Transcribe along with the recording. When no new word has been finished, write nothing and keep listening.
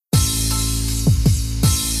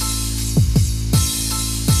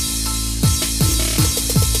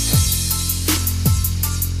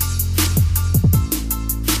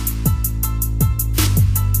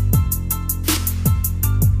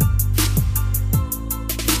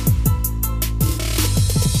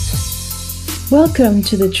Welcome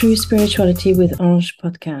to the True Spirituality with Ange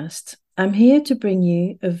podcast. I'm here to bring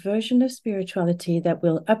you a version of spirituality that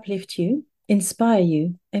will uplift you, inspire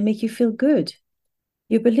you, and make you feel good.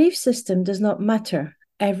 Your belief system does not matter.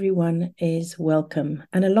 Everyone is welcome.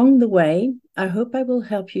 And along the way, I hope I will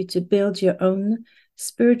help you to build your own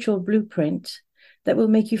spiritual blueprint that will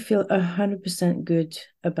make you feel 100% good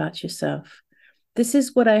about yourself. This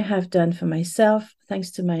is what I have done for myself, thanks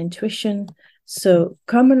to my intuition. So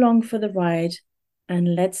come along for the ride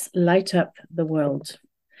and let's light up the world.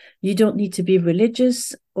 You don't need to be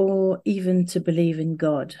religious or even to believe in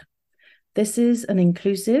God. This is an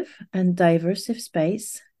inclusive and diverse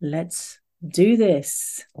space. Let's do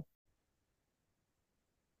this.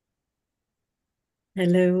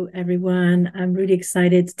 Hello, everyone. I'm really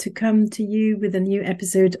excited to come to you with a new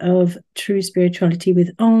episode of True Spirituality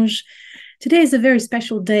with Ange. Today is a very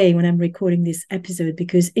special day when I'm recording this episode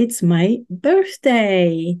because it's my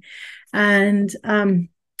birthday. And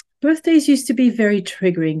birthdays used to be very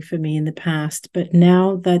triggering for me in the past, but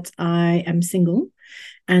now that I am single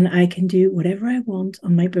and I can do whatever I want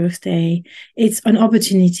on my birthday, it's an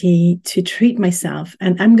opportunity to treat myself.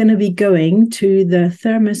 And I'm going to be going to the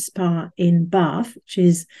Thermus Spa in Bath, which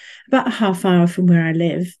is about a half hour from where I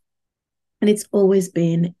live. And it's always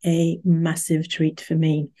been a massive treat for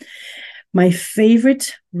me. My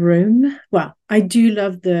favorite room, well, I do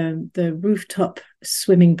love the rooftop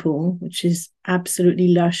swimming pool, which is absolutely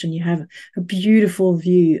lush, and you have a beautiful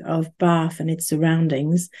view of Bath and its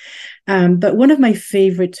surroundings. But one of my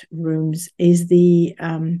favorite rooms is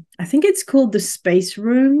I think it's called the Space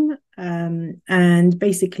Room. And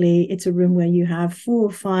basically, it's a room where you have 4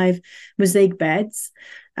 or 5 mosaic beds.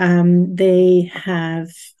 They have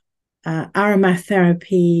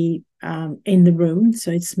aromatherapy in the room, so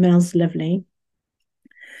it smells lovely.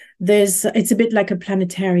 It's a bit like a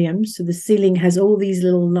planetarium, so the ceiling has all these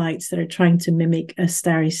little lights that are trying to mimic a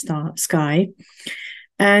starry sky,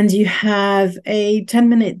 and you have a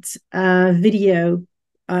 10-minute video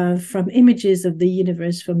from images of the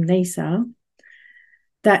universe from NASA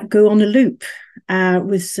that go on a loop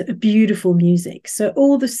with beautiful music. So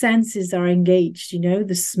all the senses are engaged,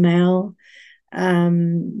 the smell,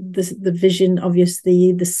 the vision,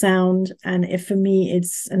 obviously, the sound, and for me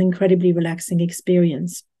it's an incredibly relaxing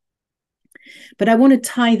experience. But I want to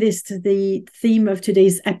tie this to the theme of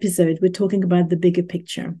today's episode. We're talking about the bigger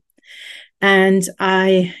picture. And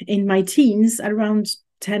in my teens, at around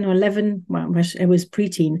 10 or 11, well, it was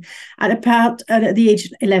preteen, at the age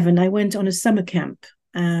of 11, I went on a summer camp,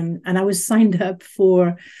 and I was signed up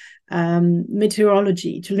for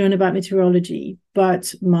meteorology, to learn about meteorology.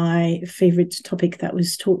 But my favorite topic that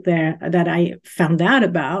was taught there, that I found out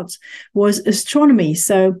about, was astronomy.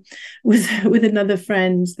 So with another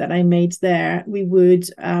friend that I made there, we would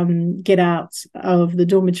get out of the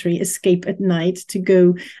dormitory, escape at night to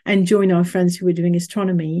go and join our friends who were doing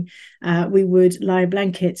astronomy. We would lie a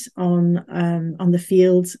blanket on the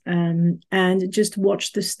field and just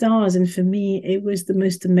watch the stars. And for me, it was the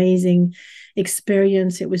most amazing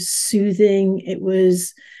experience. It was soothing, it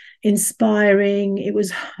was inspiring, it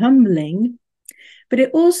was humbling, but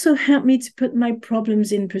it also helped me to put my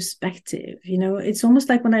problems in perspective. It's almost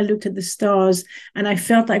like when I looked at the stars and I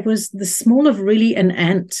felt like I was the small of really an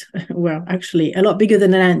ant. Well, actually a lot bigger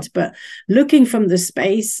than an ant, but looking from the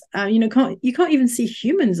space, you can't even see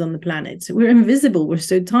humans on the planet. We're invisible, we're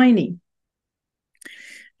so tiny.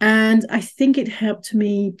 And I think it helped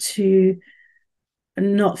me to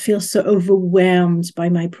not feel so overwhelmed by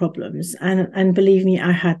my problems. And believe me,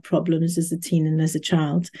 I had problems as a teen and as a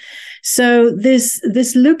child. So this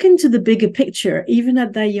look into the bigger picture, even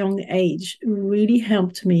at that young age, really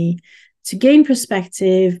helped me to gain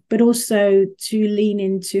perspective, but also to lean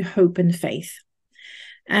into hope and faith.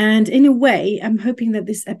 And in a way, I'm hoping that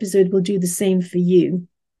this episode will do the same for you.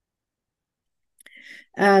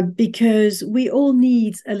 Because we all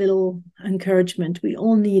need a little encouragement. We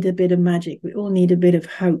all need a bit of magic. We all need a bit of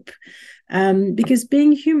hope. Because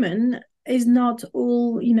being human is not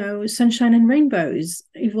all, sunshine and rainbows,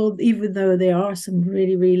 even though there are some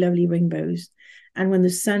really, really lovely rainbows. And when the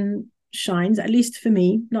sun shines, at least for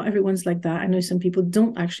me, not everyone's like that. I know some people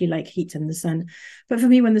don't actually like heat and the sun. But for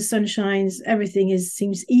me, when the sun shines, everything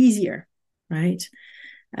seems easier, right?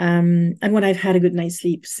 And when I've had a good night's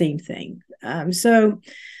sleep, same thing. So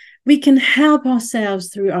we can help ourselves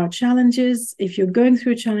through our challenges. If you're going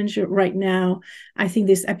through a challenge right now, I think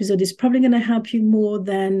this episode is probably going to help you more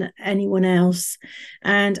than anyone else.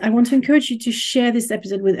 And I want to encourage you to share this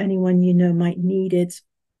episode with anyone you know might need it.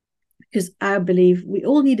 because I believe we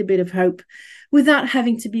all need a bit of hope without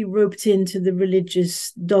having to be roped into the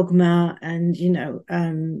religious dogma and,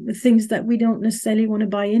 things that we don't necessarily want to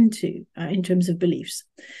buy into in terms of beliefs.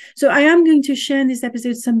 So I am going to share in this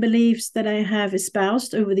episode some beliefs that I have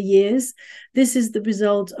espoused over the years. This is the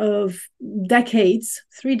result of decades,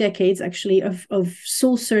 3 decades actually, of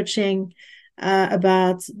soul searching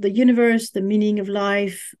about the universe, the meaning of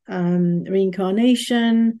life,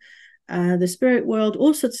 reincarnation, the spirit world,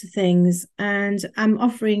 all sorts of things. And I'm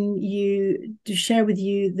offering you to share with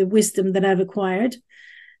you the wisdom that I've acquired.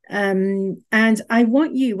 And I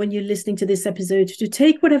want you, when you're listening to this episode, to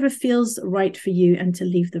take whatever feels right for you and to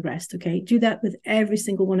leave the rest. Okay. Do that with every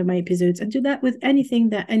single one of my episodes, and do that with anything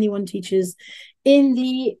that anyone teaches in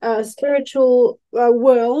the spiritual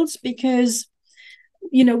world, because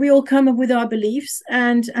we all come up with our beliefs,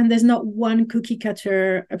 and there's not one cookie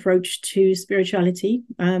cutter approach to spirituality.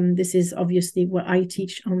 This is obviously what I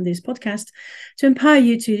teach on this podcast, to empower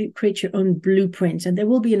you to create your own blueprint. And there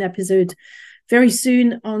will be an episode very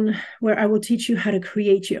soon on where I will teach you how to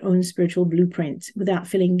create your own spiritual blueprint without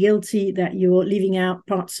feeling guilty that you're leaving out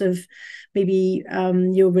parts of maybe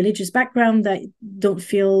your religious background that don't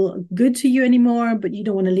feel good to you anymore, but you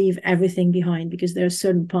don't want to leave everything behind, because there are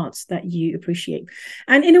certain parts that you appreciate.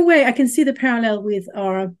 And in a way, I can see the parallel with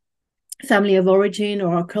our family of origin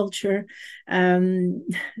or our culture. Every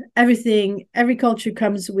culture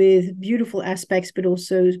comes with beautiful aspects, but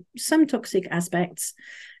also some toxic aspects.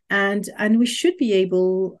 And we should be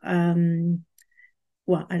able,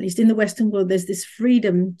 well, at least in the Western world, there's this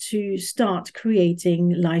freedom to start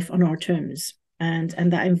creating life on our terms. And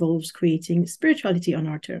that involves creating spirituality on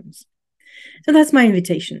our terms. So that's my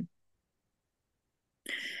invitation.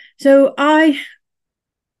 So I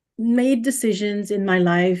made decisions in my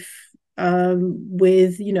life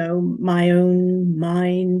with, my own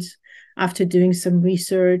mind, after doing some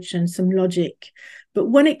research and some logic. But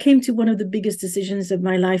when it came to one of the biggest decisions of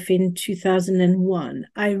my life in 2001,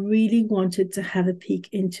 I really wanted to have a peek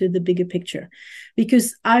into the bigger picture,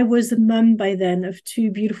 because I was a mum by then of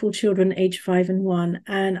 2 beautiful children, aged 5 and 1,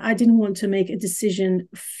 and I didn't want to make a decision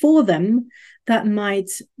for them that might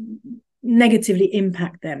negatively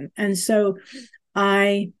impact them. And so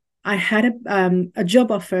I had a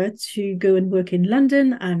job offer to go and work in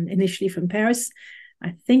London, initially from Paris.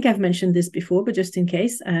 I think I've mentioned this before, but just in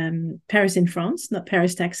case, Paris in France, not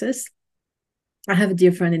Paris, Texas. I have a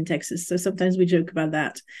dear friend in Texas, so sometimes we joke about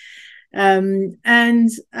that. I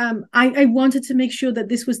wanted to make sure that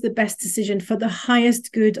this was the best decision for the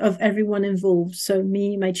highest good of everyone involved. So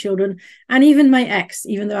me, my children, and even my ex,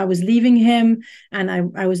 even though I was leaving him and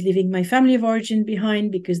I was leaving my family of origin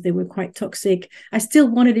behind because they were quite toxic, I still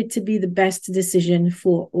wanted it to be the best decision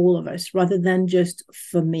for all of us rather than just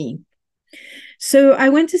for me. So I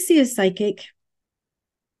went to see a psychic,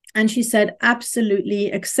 and she said, absolutely,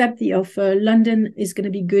 accept the offer. London is going to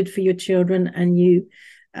be good for your children and you,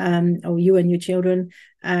 or you and your children.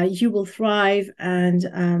 You will thrive, and,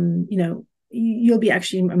 you'll be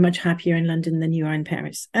actually much happier in London than you are in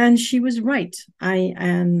Paris. And she was right.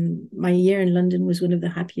 My year in London was one of the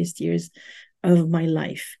happiest years of my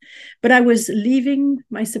life. But I was leaving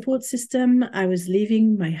my support system. I was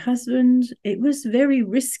leaving my husband. It was very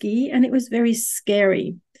risky and it was very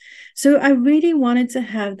scary. So I really wanted to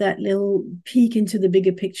have that little peek into the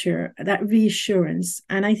bigger picture, that reassurance.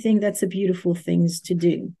 And I think that's a beautiful thing to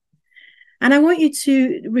do. And I want you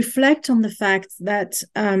to reflect on the fact that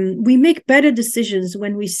we make better decisions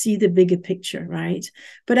when we see the bigger picture, right?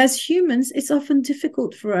 But as humans, it's often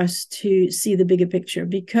difficult for us to see the bigger picture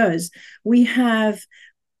because we have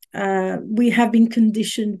been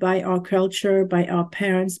conditioned by our culture, by our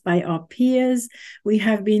parents, by our peers. We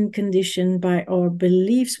have been conditioned by our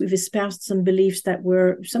beliefs. We've espoused some beliefs that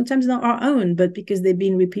were sometimes not our own, but because they've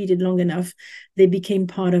been repeated long enough, they became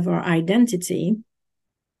part of our identity.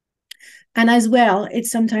 And as well, it's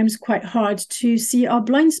sometimes quite hard to see our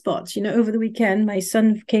blind spots. Over the weekend, my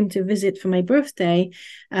son came to visit for my birthday,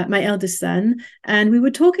 my eldest son, and we were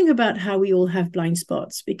talking about how we all have blind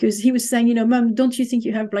spots, because he was saying, Mum, don't you think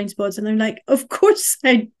you have blind spots? And I'm like, of course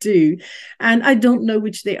I do. And I don't know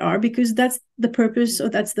which they are, because that's the purpose, or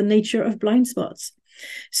that's the nature of blind spots.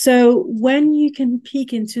 So when you can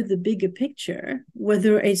peek into the bigger picture,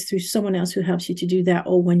 whether it's through someone else who helps you to do that,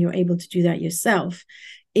 or when you're able to do that yourself,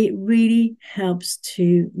 it really helps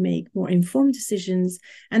to make more informed decisions,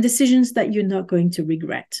 and decisions that you're not going to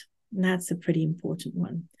regret. And that's a pretty important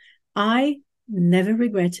one. I never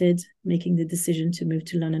regretted making the decision to move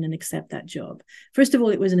to London and accept that job. First of all,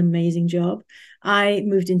 it was an amazing job. I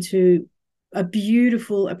moved into a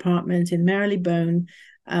beautiful apartment in Marylebone,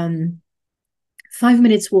 5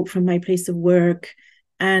 minutes walk from my place of work.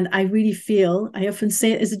 And I really feel, I often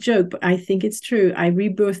say it as a joke, but I think it's true. I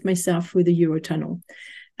rebirthed myself through the Eurotunnel,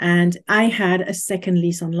 and I had a second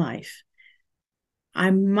lease on life.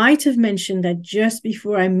 I might have mentioned that just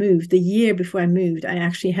before I moved, the year before I moved, I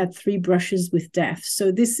actually had 3 brushes with death.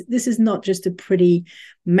 So this is not just a pretty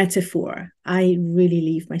metaphor. I really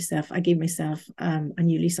gave myself a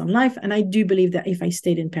new lease on life. And I do believe that if I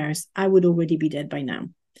stayed in Paris, I would already be dead by now.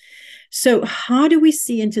 So how do we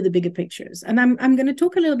see into the bigger pictures? And I'm going to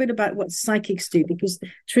talk a little bit about what psychics do, because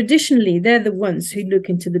traditionally they're the ones who look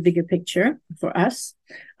into the bigger picture for us.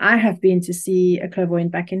 I have been to see a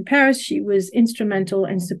clairvoyant back in Paris. She was instrumental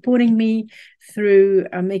in supporting me through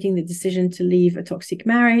making the decision to leave a toxic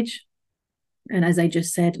marriage. And as I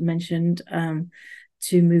just mentioned,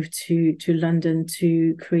 to move to London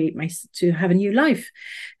to have a new life.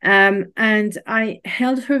 And I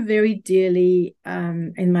held her very dearly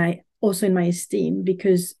in my esteem,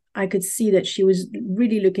 because I could see that she was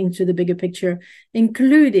really looking to the bigger picture,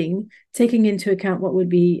 including taking into account what would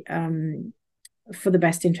be for the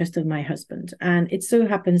best interest of my husband. And it so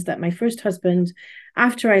happens that my first husband,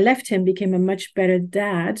 after I left him, became a much better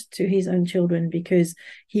dad to his own children, because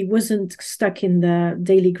he wasn't stuck in the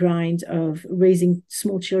daily grind of raising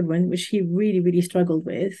small children, which he really struggled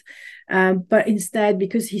with. But instead,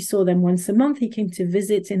 because he saw them once a month, he came to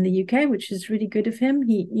visit in the UK, which is really good of him.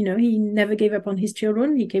 He never gave up on his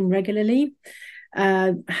children. He came regularly,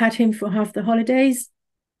 had him for half the holidays.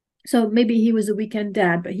 So maybe he was a weekend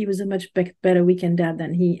dad, but he was a much better weekend dad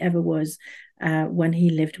than he ever was when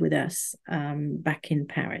he lived with us back in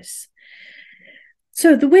Paris.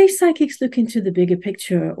 So the way psychics look into the bigger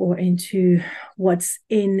picture, or into what's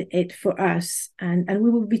in it for us, and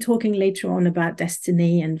we will be talking later on about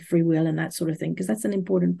destiny and free will and that sort of thing, because that's an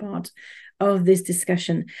important part of this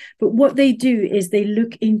discussion. But what they do is they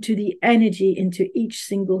look into the energy into each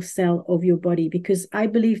single cell of your body, because I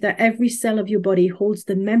believe that every cell of your body holds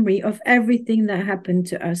the memory of everything that happened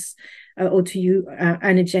to us or to you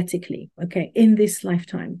energetically, okay, in this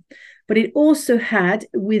lifetime. But it also had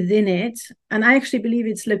within it, and I actually believe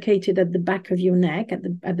it's located at the back of your neck, at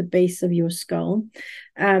the base of your skull,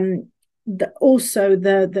 also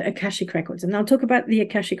the Akashic records. And I'll talk about the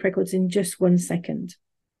Akashic records in just one second.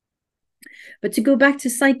 But to go back to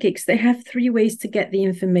psychics, they have 3 ways to get the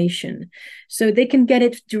information. So they can get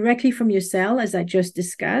it directly from your cell, as I just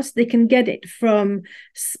discussed. They can get it from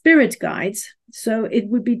spirit guides. So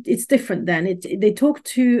it's different then. They talk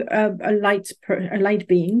to a light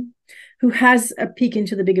being who has a peek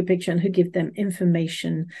into the bigger picture, and who give them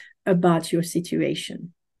information about your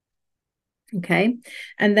situation. Okay.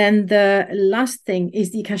 And then the last thing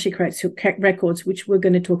is the Akashic records, which we're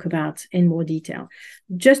going to talk about in more detail.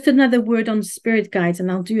 Just another word on spirit guides,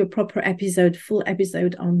 and I'll do a proper full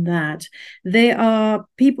episode on that. They are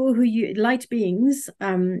people light beings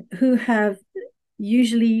who have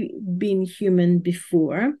usually been human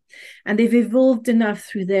before, and they've evolved enough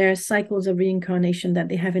through their cycles of reincarnation that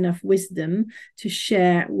they have enough wisdom to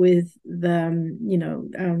share with the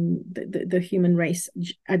human race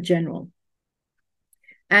at general.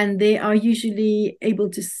 And they are usually able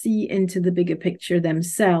to see into the bigger picture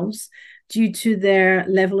themselves due to their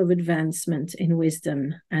level of advancement in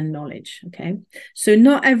wisdom and knowledge. Okay. So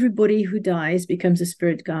not everybody who dies becomes a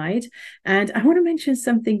spirit guide. And I want to mention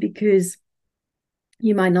something, because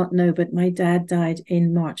you might not know, but my dad died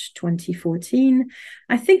in March 2014.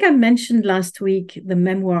 I think I mentioned last week the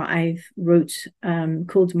memoir I wrote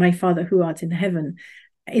called My Father Who Art in Heaven.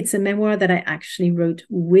 It's a memoir that I actually wrote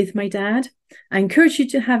with my dad. I encourage you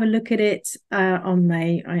to have a look at it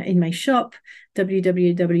in my shop,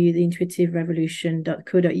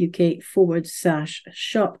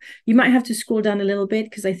 www.theintuitiverevolution.co.uk/shop. You might have to scroll down a little bit,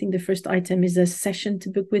 because I think the first item is a session to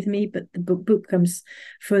book with me, but the book comes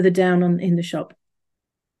further down in the shop.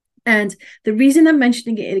 And the reason I'm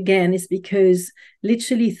mentioning it again is because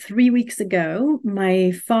literally 3 weeks ago,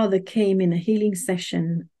 my father came in a healing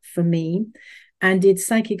session for me and did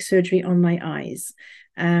psychic surgery on my eyes.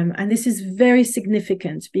 And this is very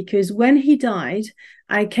significant, because when he died,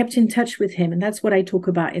 I kept in touch with him. And that's what I talk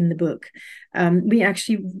about in the book. We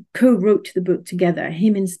actually co-wrote the book together,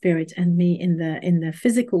 him in spirit and me in the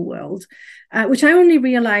physical world, which I only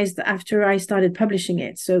realized after I started publishing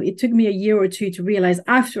it. So it took me a year or 2 to realize,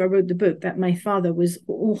 after I wrote the book, that my father was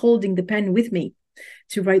holding the pen with me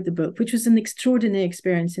to write the book, which was an extraordinary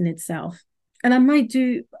experience in itself. And I might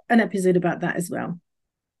do an episode about that as well.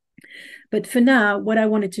 But for now, what I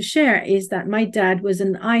wanted to share is that my dad was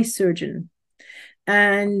an eye surgeon.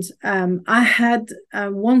 And I had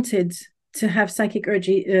wanted to have psychic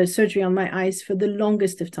surgery on my eyes for the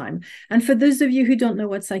longest of time. And for those of you who don't know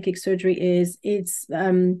what psychic surgery is, it's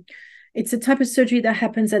It's a type of surgery that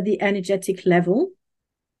happens at the energetic level,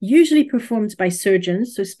 usually performed by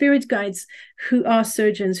surgeons. So spirit guides who are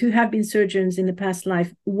surgeons, who have been surgeons in the past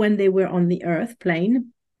life when they were on the earth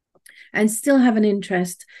plane, and still have an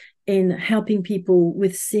interest in helping people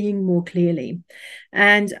with seeing more clearly.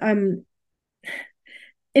 And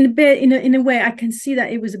in a way, I can see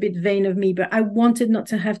that it was a bit vain of me, but I wanted not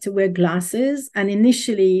to have to wear glasses. And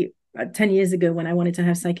initially, 10 years ago, when I wanted to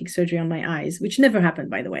have psychic surgery on my eyes, which never happened,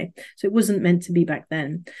 by the way, so it wasn't meant to be back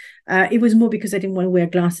then. It was more because I didn't want to wear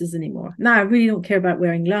glasses anymore. Now I really don't care about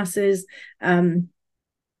wearing glasses,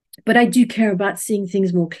 but I do care about seeing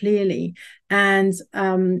things more clearly. And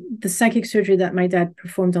the psychic surgery that my dad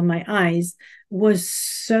performed on my eyes was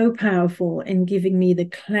so powerful in giving me the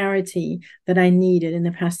clarity that I needed in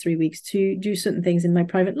the past 3 weeks to do certain things in my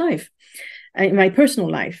private life, in my personal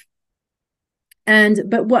life.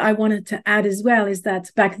 But what I wanted to add as well is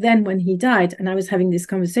that back then when he died and I was having this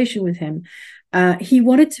conversation with him, he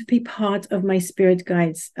wanted to be part of my spirit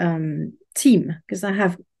guides team, because I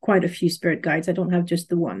have quite a few spirit guides. I don't have just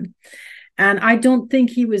the one. And I don't think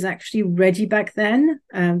he was actually ready back then.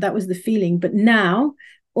 That was the feeling. But now,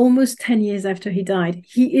 almost 10 years after he died,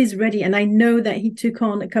 he is ready. And I know that he took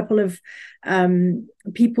on a couple of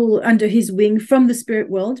people under his wing from the spirit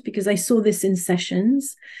world, because I saw this in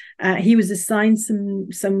sessions. He was assigned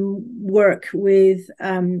some work with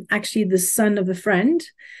actually the son of a friend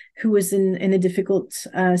who was in a difficult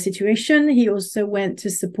situation. He also went to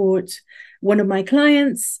support one of my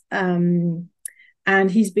clients.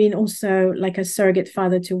 And he's been also like a surrogate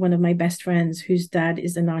father to one of my best friends whose dad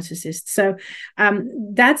is a narcissist. So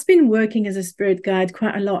that's been working as a spirit guide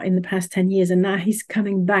quite a lot in the past 10 years. And now he's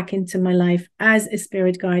coming back into my life as a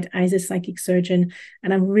spirit guide, as a psychic surgeon.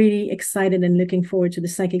 And I'm really excited and looking forward to the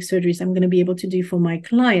psychic surgeries I'm going to be able to do for my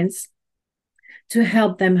clients to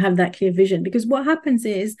help them have that clear vision. Because what happens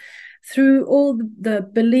is, through all the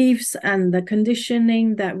beliefs and the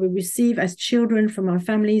conditioning that we receive as children from our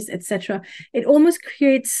families, etc., it almost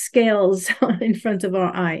creates scales in front of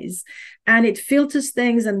our eyes, and it filters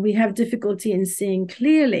things, and we have difficulty in seeing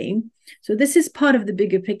clearly. So this is part of the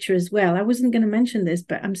bigger picture as well. I wasn't going to mention this,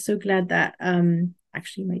 but I'm so glad that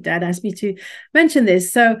actually my dad asked me to mention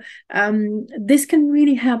this. So this can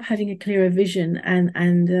really help having a clearer vision and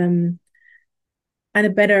a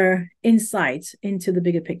better insight into the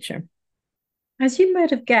bigger picture. As you might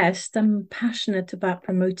have guessed, I'm passionate about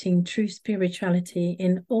promoting true spirituality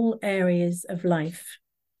in all areas of life,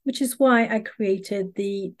 which is why I created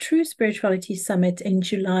the True Spirituality Summit in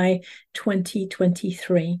July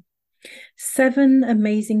 2023. 7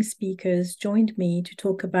 amazing speakers joined me to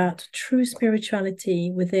talk about true spirituality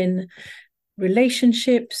within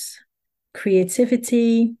relationships,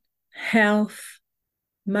 creativity, health,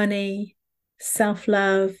 money,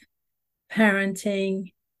 self-love,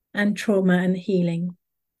 parenting, and trauma and healing.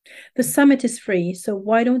 The summit is free, so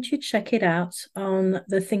why don't you check it out on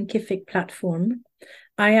the Thinkific platform?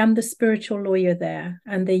 I am the spiritual lawyer there,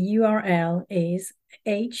 and the URL is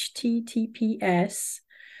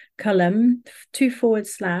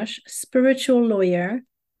https://spiritual lawyer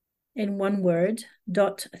in one word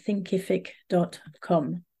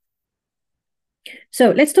 .thinkific.com.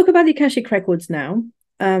 So let's talk about the Akashic records now.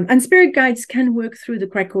 And spirit guides can work through the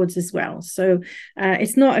records as well. So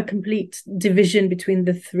it's not a complete division between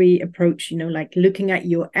the 3 approach, like looking at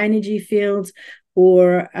your energy field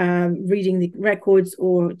or reading the records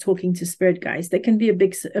or talking to spirit guides. There can be a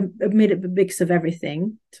mix of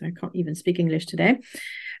everything. So I can't even speak English today.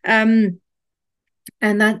 And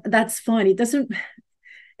that's fine.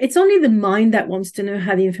 It's only the mind that wants to know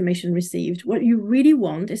how the information received. What you really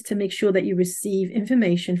want is to make sure that you receive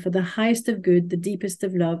information for the highest of good, the deepest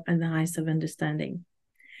of love, and the highest of understanding.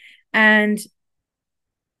 And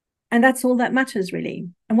that's all that matters, really.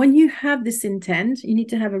 And when you have this intent, you need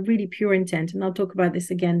to have a really pure intent. And I'll talk about this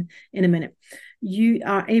again in a minute. You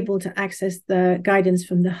are able to access the guidance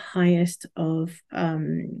from the highest of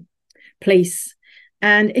place.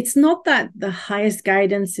 And it's not that the highest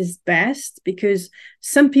guidance is best, because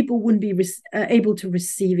some people wouldn't be able to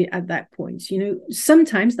receive it at that point.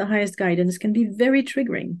 Sometimes the highest guidance can be very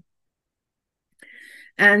triggering.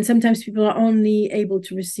 And sometimes people are only able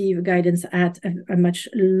to receive guidance at a much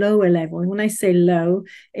lower level. And when I say low,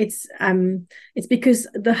 it's because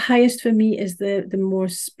the highest for me is the more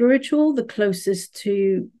spiritual, the closest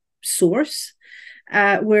to source.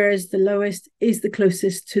 Whereas the lowest is the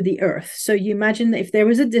closest to the earth. So you imagine that if there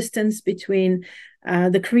was a distance between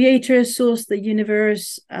the creator, source, the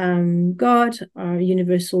universe, God,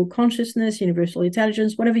 universal consciousness, universal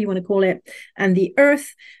intelligence, whatever you want to call it, and the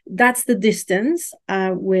earth, that's the distance,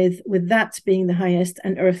 with that being the highest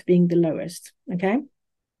and earth being the lowest. Okay.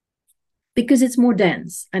 because it's more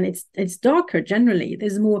dense and it's darker generally.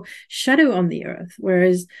 There's more shadow on the earth,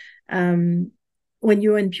 whereas when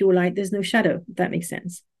you're in pure light, there's no shadow, if that makes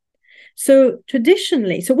sense. So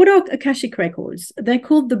traditionally, so what are Akashic records? They're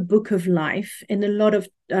called the Book of Life in a lot of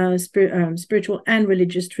spiritual and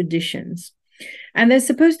religious traditions. And they're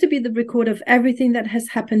supposed to be the record of everything that has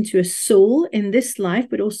happened to a soul in this life,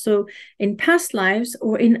 but also in past lives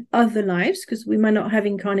or in other lives, because we might not have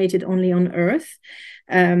incarnated only on Earth,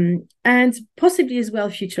 and possibly as well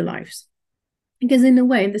future lives. Because in a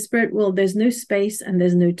way, in the spirit world, there's no space and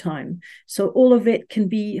there's no time. So all of it can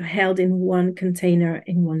be held in one container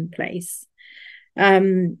in one place.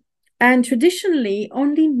 And traditionally,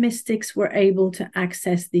 only mystics were able to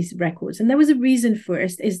access these records. And there was a reason for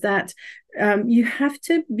it, is that you have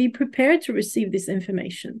to be prepared to receive this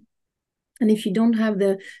information. And if you don't have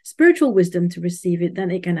the spiritual wisdom to receive it, then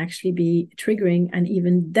it can actually be triggering and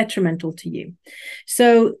even detrimental to you.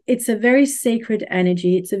 So it's a very sacred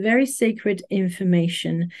energy. It's a very sacred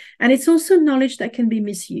information. And it's also knowledge that can be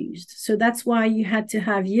misused. So that's why you had to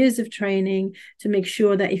have years of training to make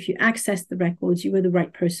sure that if you accessed the records, you were the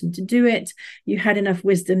right person to do it. You had enough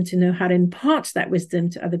wisdom to know how to impart that wisdom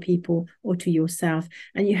to other people or to yourself.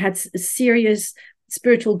 And you had a serious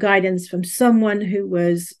spiritual guidance from someone who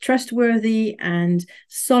was trustworthy and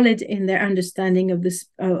solid in their understanding of this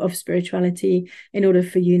of spirituality, in order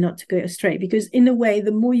for you not to go astray. Because in a way,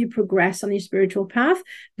 the more you progress on your spiritual path,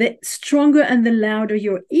 the stronger and the louder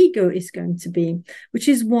your ego is going to be, which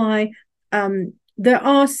is why there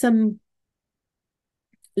are some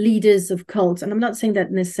leaders of cults, and I'm not saying that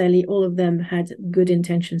necessarily all of them had good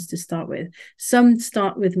intentions to start with. Some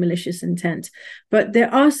start with malicious intent, but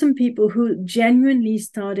there are some people who genuinely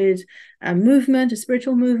started a movement, a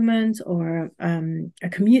spiritual movement, or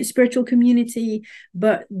a spiritual community,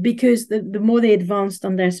 but because the more they advanced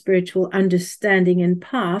on their spiritual understanding and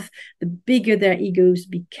path, the bigger their egos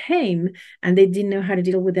became, and they didn't know how to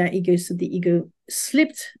deal with their ego, so the ego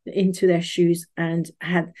slipped into their shoes and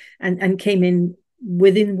came in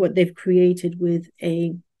within what they've created with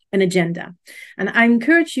an agenda. And I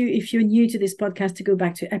encourage you, if you're new to this podcast, to go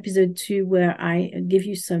back to episode 2, where I give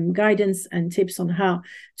you some guidance and tips on how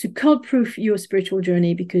to cult proof your spiritual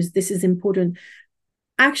journey, because this is important,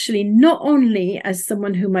 actually, not only as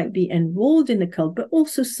someone who might be enrolled in a cult, but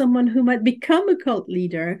also someone who might become a cult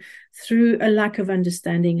leader through a lack of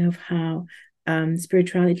understanding of how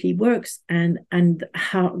spirituality works and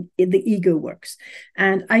how the ego works.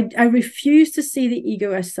 And I refuse to see the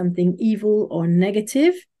ego as something evil or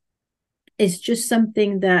negative. It's just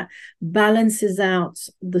something that balances out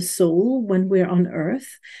the soul when we're on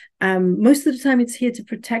Earth. Most of the time it's here to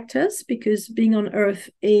protect us, because being on Earth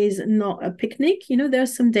is not a picnic. You know, there are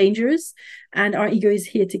some dangers, and our ego is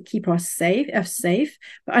here to keep us safe.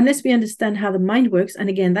 But unless we understand how the mind works, and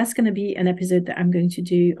again, that's going to be an episode that I'm going to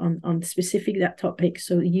do on specific that topic,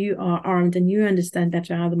 so you are armed and you understand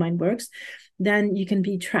better how the mind works, then you can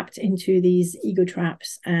be trapped into these ego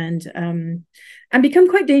traps and become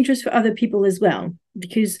quite dangerous for other people as well,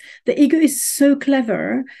 because the ego is so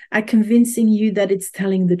clever at convincing you that it's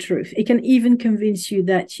telling the truth. It can even convince you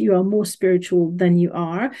that you are more spiritual than you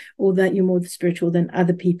are, or that you're more spiritual than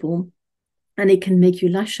other people. And it can make you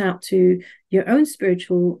lash out to your own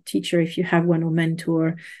spiritual teacher, if you have one, or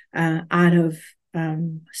mentor, out of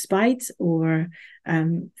spite, or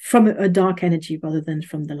from a dark energy rather than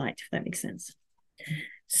from the light, if that makes sense.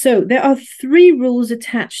 So there are 3 rules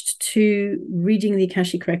attached to reading the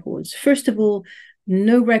Akashic records. First of all,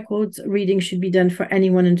 no records reading should be done for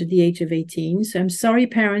anyone under the age of 18. So I'm sorry,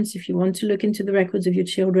 parents, if you want to look into the records of your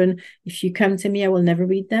children, if you come to me, I will never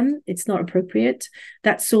read them. It's not appropriate.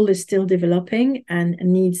 That soul is still developing and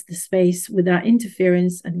needs the space without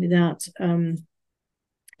interference and without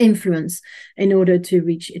influence, in order to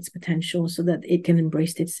reach its potential, so that it can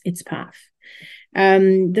embrace its path.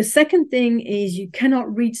 The second thing is, you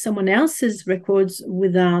cannot read someone else's records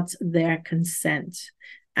without their consent,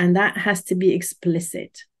 and that has to be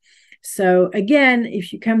explicit. So again,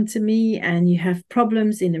 if you come to me and you have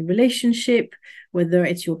problems in a relationship, whether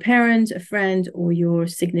it's your parent, a friend, or your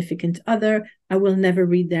significant other, I will never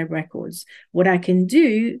read their records. What I can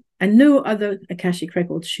do, and no other Akashic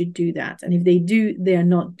records should do that, and if they do, they are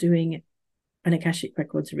not doing an Akashic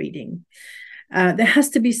records reading. There has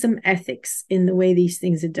to be some ethics in the way these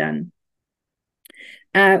things are done.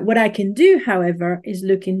 What I can do, however, is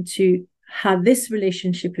look into how this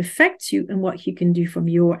relationship affects you and what you can do from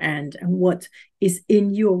your end, and what is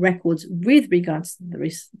in your records with regards to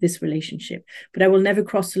this relationship. But I will never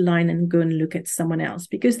cross the line and go and look at someone else,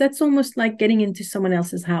 because that's almost like getting into someone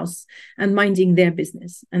else's house and minding their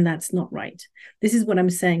business. And that's not right. This is what I'm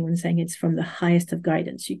saying when saying it's from the highest of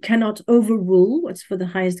guidance. You cannot overrule what's for the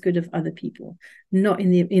highest good of other people, not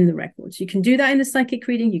in the records. You can do that in the psychic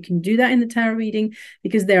reading. You can do that in the tarot reading,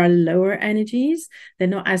 because there are lower energies. They're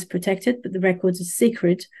not as protected, but the records are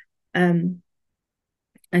sacred.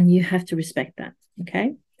 And you have to respect that.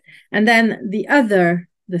 Okay. And then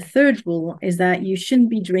the third rule is that you shouldn't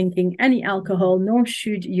be drinking any alcohol, nor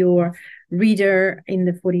should your reader in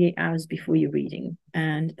the 48 hours before your reading.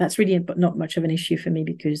 And that's really not much of an issue for me,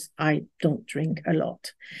 because I don't drink a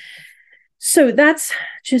lot. So that's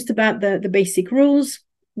just about the basic rules.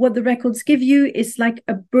 What the records give you is like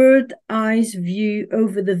a bird's eye view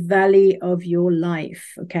over the valley of your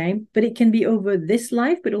life, okay? But it can be over this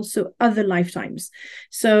life, but also other lifetimes.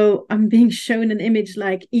 So I'm being shown an image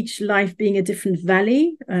like each life being a different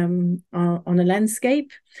valley on a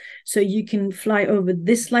landscape. So you can fly over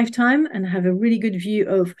this lifetime and have a really good view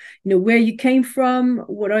of, where you came from,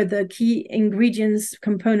 what are the key ingredients,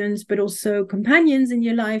 components, but also companions in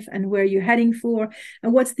your life, and where you're heading for,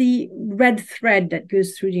 and what's the red thread that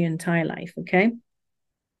goes through the entire life, okay?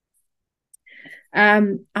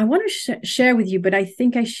 I want to share with you, but I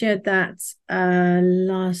think I shared that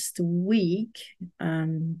last week.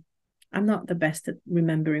 I'm not the best at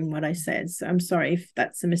remembering what I said, so I'm sorry if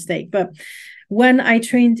that's a mistake. But when I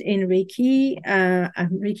trained in Reiki, at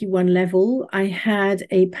Reiki 1 level, I had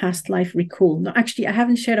a past life recall. No, actually, I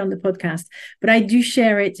haven't shared on the podcast, but I do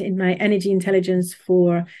share it in my Energy Intelligence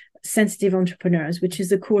for Sensitive Entrepreneurs, which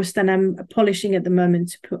is a course that I'm polishing at the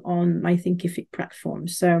moment to put on my Thinkific platform.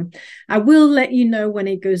 So I will let you know when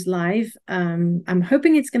it goes live. I'm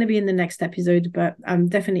hoping it's going to be in the next episode, but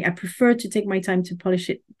definitely I prefer to take my time to polish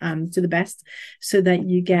it to the best, so that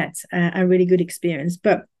you get a really good experience.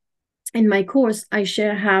 But in my course, I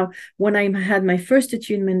share how when I had my first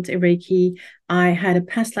attunement in Reiki, I had a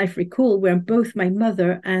past life recall where both my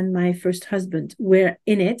mother and my first husband were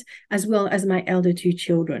in it, as well as my elder 2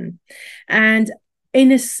 children. And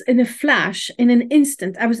in a flash, in an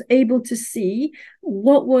instant, I was able to see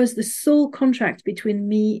what was the soul contract between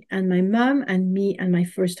me and my mom and me and my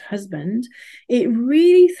first husband. It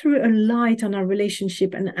really threw a light on our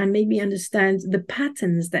relationship and made me understand the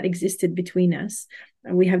patterns that existed between us.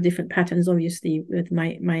 We have different patterns, obviously, with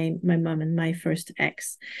my mom and my first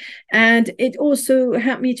ex. And it also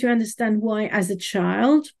helped me to understand why, as a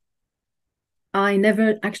child, I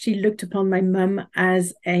never actually looked upon my mom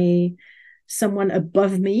as someone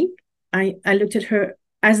above me. I looked at her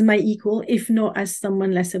as my equal, if not as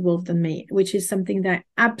someone less evolved than me, which is something that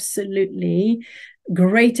absolutely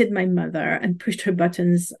grated my mother and pushed her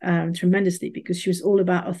buttons tremendously, because she was all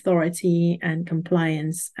about authority and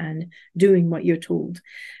compliance and doing what you're told.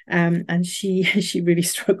 And she really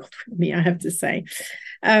struggled with me, I have to say.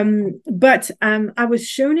 But I was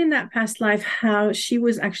shown in that past life how she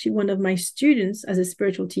was actually one of my students as a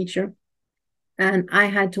spiritual teacher. And I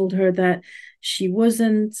had told her that she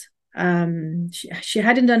wasn't, she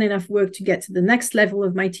hadn't done enough work to get to the next level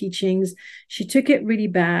of my teachings. She took it really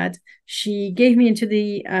bad. She gave me into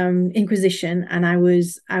the Inquisition, and I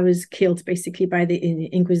was killed basically by the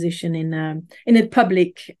Inquisition in a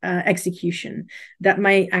public execution that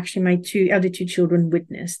my elder 2 children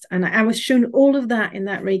witnessed. And I was shown all of that in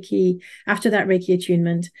that Reiki, after that Reiki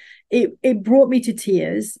attunement. It brought me to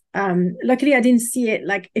tears. Luckily, I didn't see it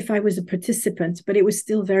like if I was a participant, but it was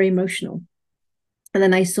still very emotional. And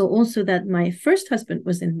then I saw also that my first husband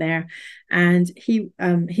was in there, and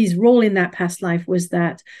his role in that past life was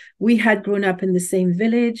that we had grown up in the same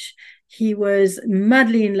village. He was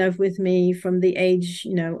madly in love with me from the age,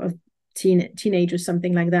 of teenage or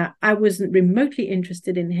something like that. I wasn't remotely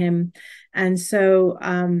interested in him. And so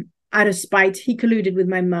out of spite, he colluded with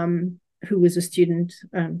my mum, who was a student,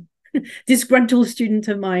 disgruntled student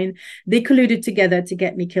of mine. They colluded together to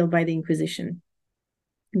get me killed by the Inquisition,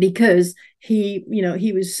 because he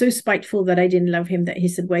was so spiteful that I didn't love him, that he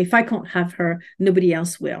said, well, if I can't have her, nobody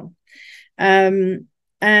else will. And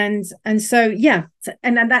so, yeah.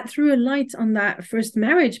 And that threw a light on that first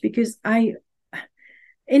marriage, because in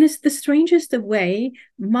the strangest of way,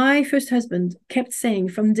 my first husband kept saying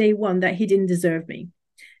from day one that he didn't deserve me.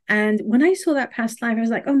 And when I saw that past life, I was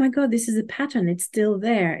like, oh my God, this is a pattern. It's still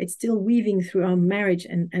there. It's still weaving through our marriage,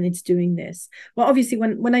 and it's doing this. Well, obviously,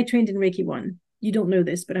 when I trained in Reiki 1, you don't know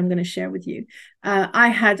this, but I'm going to share with you. I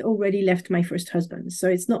had already left my first husband. So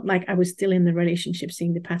it's not like I was still in the relationship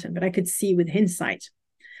seeing the pattern, but I could see with hindsight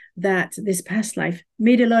that this past life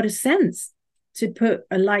made a lot of sense to put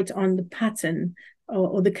a light on the pattern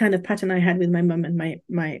or the kind of pattern I had with my mum and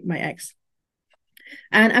my ex.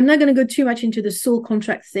 And I'm not going to go too much into the soul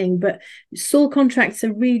contract thing, but soul contracts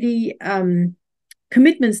are really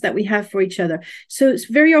commitments that we have for each other. So it's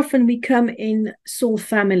very often we come in soul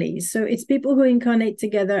families. So it's people who incarnate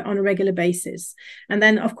together on a regular basis. And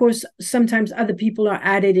then, of course, sometimes other people are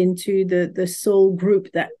added into the soul group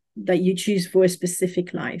that you choose for a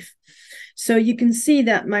specific life. So you can see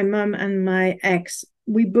that my mum and my ex,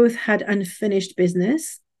 we both had unfinished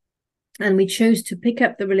business. And we chose to pick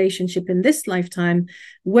up the relationship in this lifetime,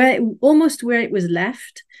 where it was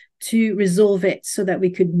left, to resolve it so that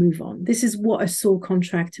we could move on. This is what a soul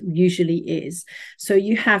contract usually is. So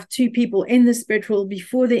you have two people in the spiritual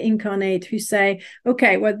before they incarnate who say,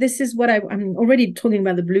 okay, well, this is what I'm already talking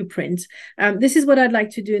about the blueprint. This is what I'd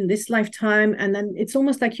like to do in this lifetime. And then it's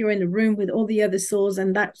almost like you're in a room with all the other souls,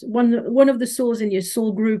 and that's one of the souls in your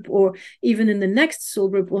soul group, or even in the next soul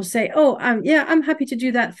group, will say, oh, yeah, I'm happy to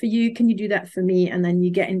do that for you. Can you do that for me? And then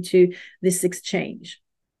you get into this exchange,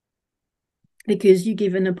 because you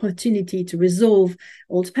give an opportunity to resolve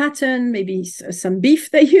old pattern, maybe some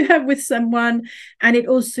beef that you have with someone, and it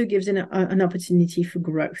also gives an opportunity for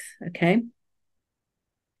growth. Okay.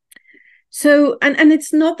 So, and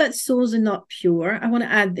it's not that souls are not pure. I want to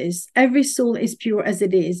add this. Every soul is pure as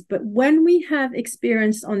it is. But when we have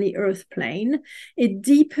experience on the earth plane, it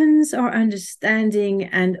deepens our understanding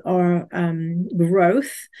and our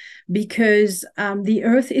growth, because the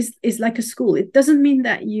earth is like a school. It doesn't mean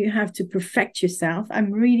that you have to perfect yourself. I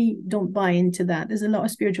really don't buy into that. There's a lot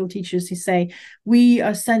of spiritual teachers who say we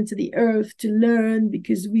are sent to the earth to learn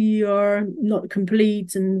because we are not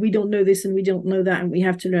complete and we don't know this and we don't know that and we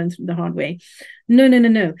have to learn through the hard way.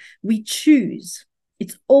 No. We choose.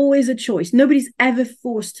 It's always a choice. Nobody's ever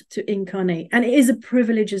forced to incarnate. And it is a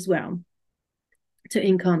privilege as well to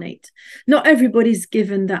incarnate. Not everybody's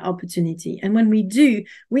given that opportunity. And when we do,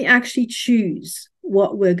 we actually choose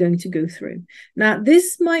what we're going to go through. Now,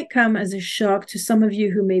 this might come as a shock to some of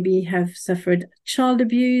you who maybe have suffered child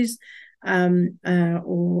abuse,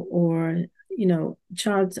 or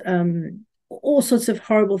child all sorts of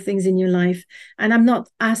horrible things in your life. And I'm not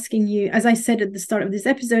asking you, as I said at the start of this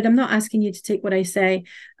episode, I'm not asking you to take what I say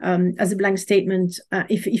as a blank statement.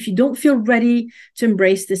 If you don't feel ready to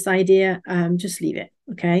embrace this idea, just leave it,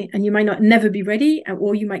 okay? And you might never be ready,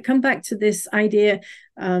 or you might come back to this idea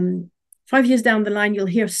 5 years down the line, you'll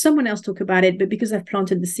hear someone else talk about it, but because I've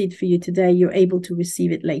planted the seed for you today, you're able to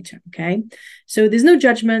receive it later, okay? So there's no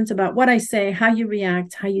judgment about what I say, how you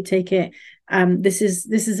react, how you take it. This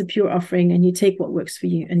is a pure offering, and you take what works for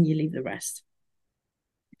you and you leave the rest.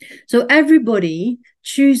 So everybody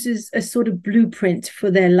chooses a sort of blueprint for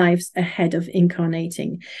their lives ahead of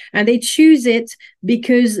incarnating. And they choose it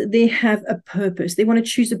because they have a purpose. They want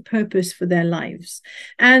to choose a purpose for their lives.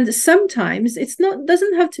 And sometimes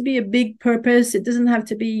doesn't have to be a big purpose. It doesn't have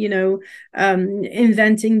to be,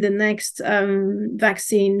 inventing the next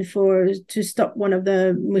vaccine to stop one of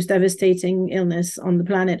the most devastating illness on the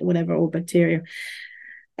planet, or whatever, or bacteria.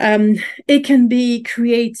 It can be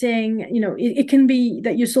creating, it can be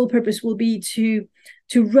that your sole purpose will be to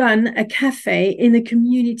run a cafe in a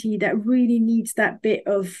community that really needs that bit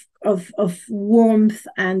of warmth,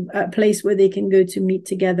 and a place where they can go to meet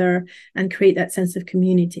together and create that sense of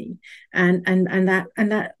community. And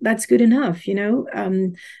that's good enough.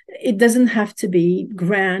 It doesn't have to be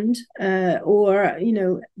grand, or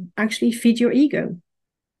actually feed your ego.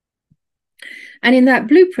 And in that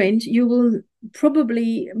blueprint, you will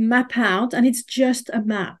probably map out, and it's just a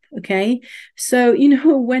map, okay? So,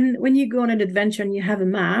 when you go on an adventure and you have a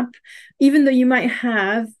map, even though you might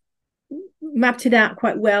have mapped it out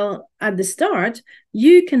quite well at the start,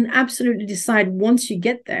 you can absolutely decide once you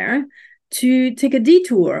get there to take a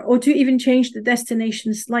detour, or to even change the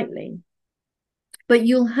destination slightly. But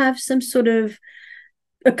you'll have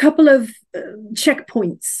a couple of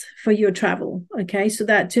checkpoints for your travel, okay? So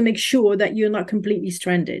that to make sure that you're not completely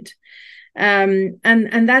stranded. And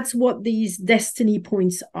that's what these destiny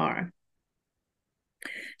points are.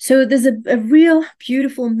 So there's a real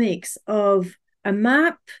beautiful mix of a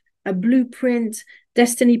map, a blueprint,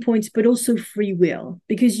 destiny points, but also free will,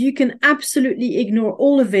 because you can absolutely ignore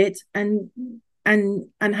all of it and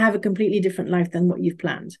have a completely different life than what you've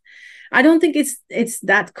planned. I don't think it's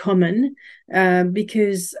that common,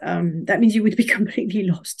 because that means you would be completely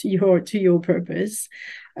lost to your purpose.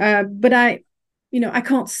 But I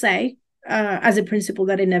can't say as a principle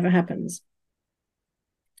that it never happens.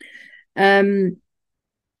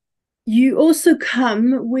 You also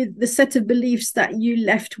come with the set of beliefs that you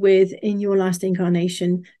left with in your last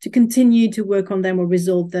incarnation, to continue to work on them, or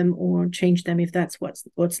resolve them, or change them if that's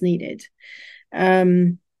what's needed.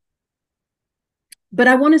 But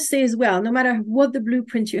I want to say as well, no matter what the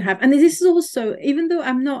blueprint you have, and this is also, even though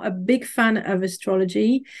I'm not a big fan of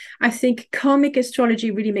astrology, I think karmic astrology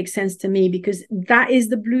really makes sense to me, because that is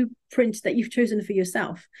the blueprint that you've chosen for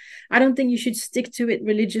yourself. I don't think you should stick to it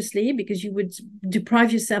religiously, because you would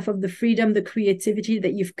deprive yourself of the freedom, the creativity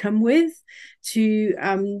that you've come with to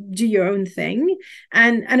do your own thing.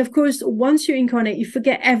 And of course, once you incarnate, you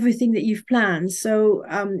forget everything that you've planned. So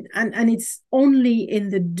and it's only in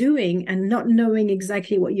the doing and not knowing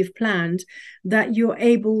exactly what you've planned that you're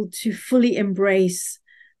able to fully embrace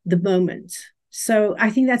the moment. So I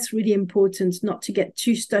think that's really important, not to get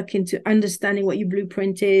too stuck into understanding what your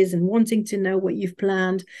blueprint is and wanting to know what you've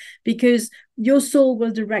planned, because your soul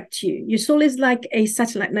will direct you. Your soul is like a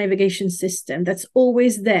satellite navigation system that's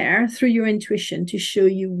always there through your intuition to show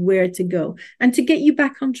you where to go and to get you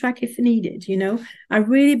back on track if needed. You know, I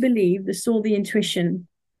really believe the soul, the intuition,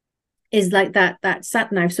 is like that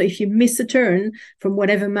sat nav. So if you miss a turn from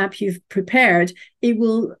whatever map you've prepared, it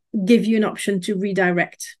will give you an option to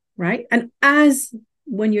redirect. Right. And as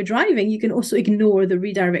when you're driving, you can also ignore the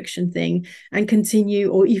redirection thing and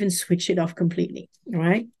continue, or even switch it off completely.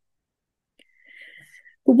 Right.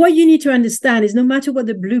 But what you need to understand is, no matter what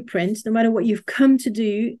the blueprint, no matter what you've come to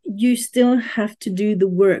do, you still have to do the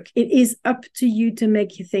work. It is up to you to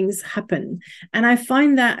make things happen. And I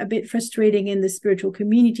find that a bit frustrating in the spiritual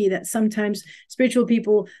community, that sometimes spiritual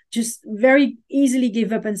people just very easily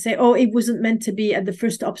give up and say, oh, it wasn't meant to be, at the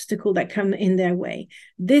first obstacle that comes in their way.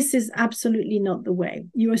 This is absolutely not the way.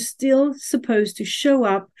 You are still supposed to show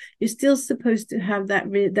up. You're still supposed to have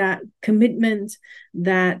that commitment,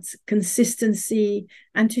 that consistency,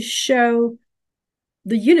 and to show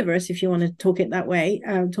the universe, if you want to talk about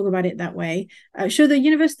it that way, show the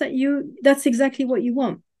universe that that's exactly what you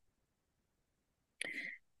want.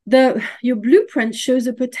 Your blueprint shows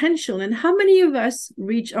a potential, and how many of us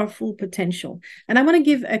reach our full potential? And I want to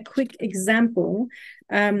give a quick example.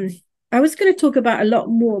 I was going to talk about a lot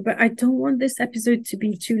more, but I don't want this episode to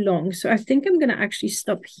be too long, so I think I'm going to actually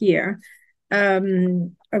stop here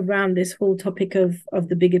around this whole topic of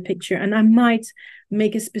the bigger picture, and I might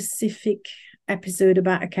make a specific episode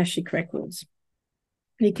about Akashic Records,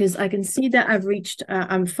 because I can see that I've reached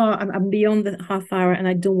I'm beyond the half hour, and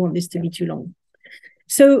I don't want this to be too long.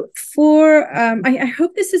 So I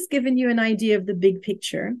hope this has given you an idea of the big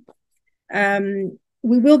picture.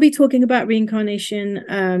 We will be talking about reincarnation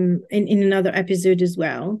in another episode as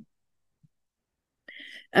well.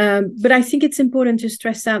 But I think it's important to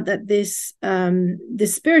stress out that this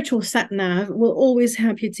spiritual sat-nav will always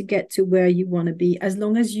help you to get to where you want to be, as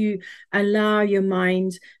long as you allow your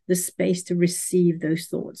mind the space to receive those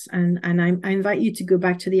thoughts. And I invite you to go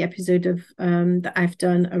back to the episode of that I've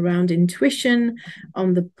done around intuition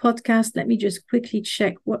on the podcast. Let me just quickly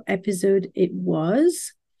check what episode it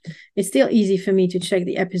was. It's still easy for me to check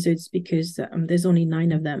the episodes because there's only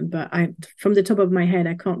 9 of them, but from the top of my head,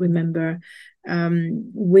 I can't remember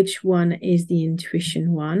which one is the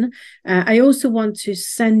intuition one. I also want to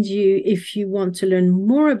send you, if you want to learn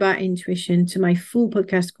more about intuition, to my full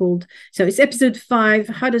podcast so it's episode 5,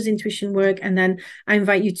 How Does Intuition Work? And then I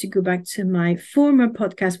invite you to go back to my former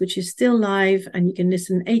podcast, which is still live, and you can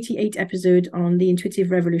listen 88 episode on the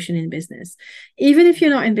intuitive revolution in business. Even if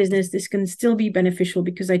you're not in business, this can still be beneficial,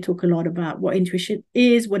 because I talk a lot about what intuition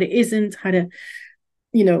is, what it isn't, how to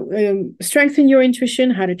strengthen your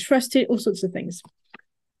intuition, how to trust it, all sorts of things.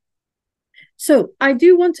 So I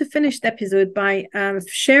do want to finish the episode by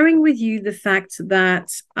sharing with you the fact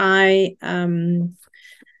that I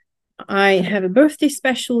have a birthday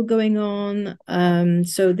special going on.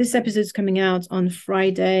 So this episode is coming out on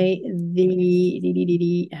Friday,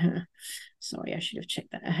 sorry, I should have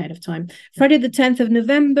checked that ahead of time. Friday, the 10th of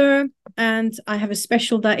November. And I have a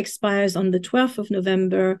special that expires on the 12th of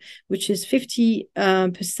November, which is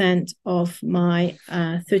 50% of my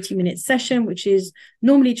 30-minute session, which is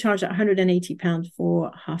normally charged at £180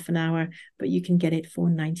 for half an hour, but you can get it for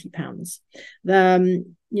 £90.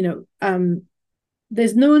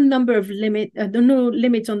 There's no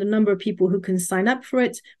limit on the number of people who can sign up for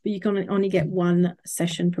it, but you can only get 1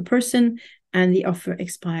 session per person, and the offer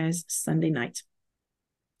expires Sunday night,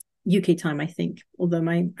 UK time, I think, although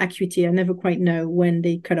my acuity, I never quite know when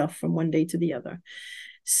they cut off from one day to the other.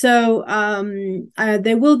 So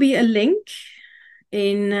there will be a link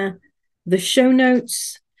in the show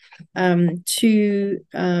notes to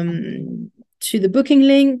the booking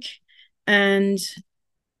link, and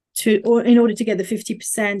in order to get the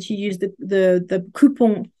 50%, you use the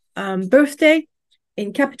coupon birthday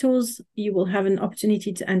in capitals. You will have an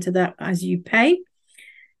opportunity to enter that as you pay.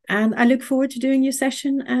 And I look forward to doing your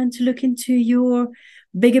session and to look into your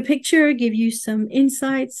bigger picture, give you some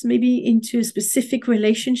insights, maybe into a specific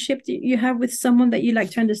relationship that you have with someone that you like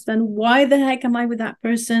to understand. Why the heck am I with that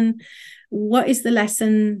person? What is the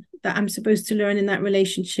lesson that I'm supposed to learn in that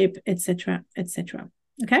relationship, etc., etc.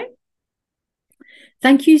 Okay.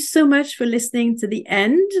 Thank you so much for listening to the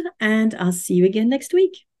end, and I'll see you again next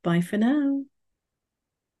week. Bye for now.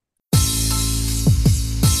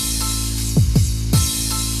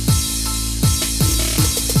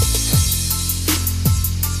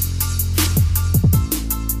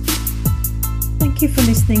 Thank you for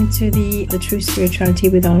listening to the True Spirituality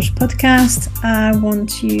with Ange podcast. I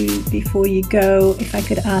want you, before you go, if I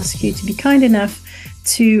could ask you to be kind enough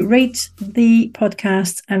to rate the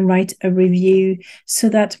podcast and write a review so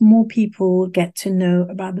that more people get to know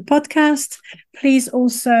about the podcast. Please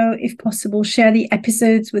also, if possible, share the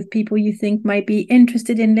episodes with people you think might be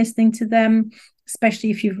interested in listening to them,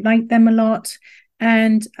 especially if you've liked them a lot.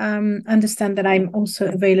 And understand that I'm also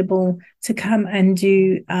available to come and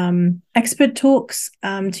do expert talks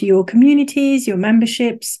to your communities, your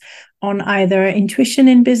memberships, on either intuition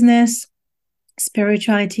in business,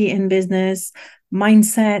 spirituality in business,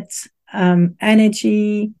 mindset,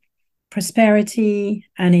 energy, prosperity,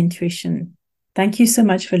 and intuition. Thank you so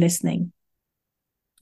much for listening.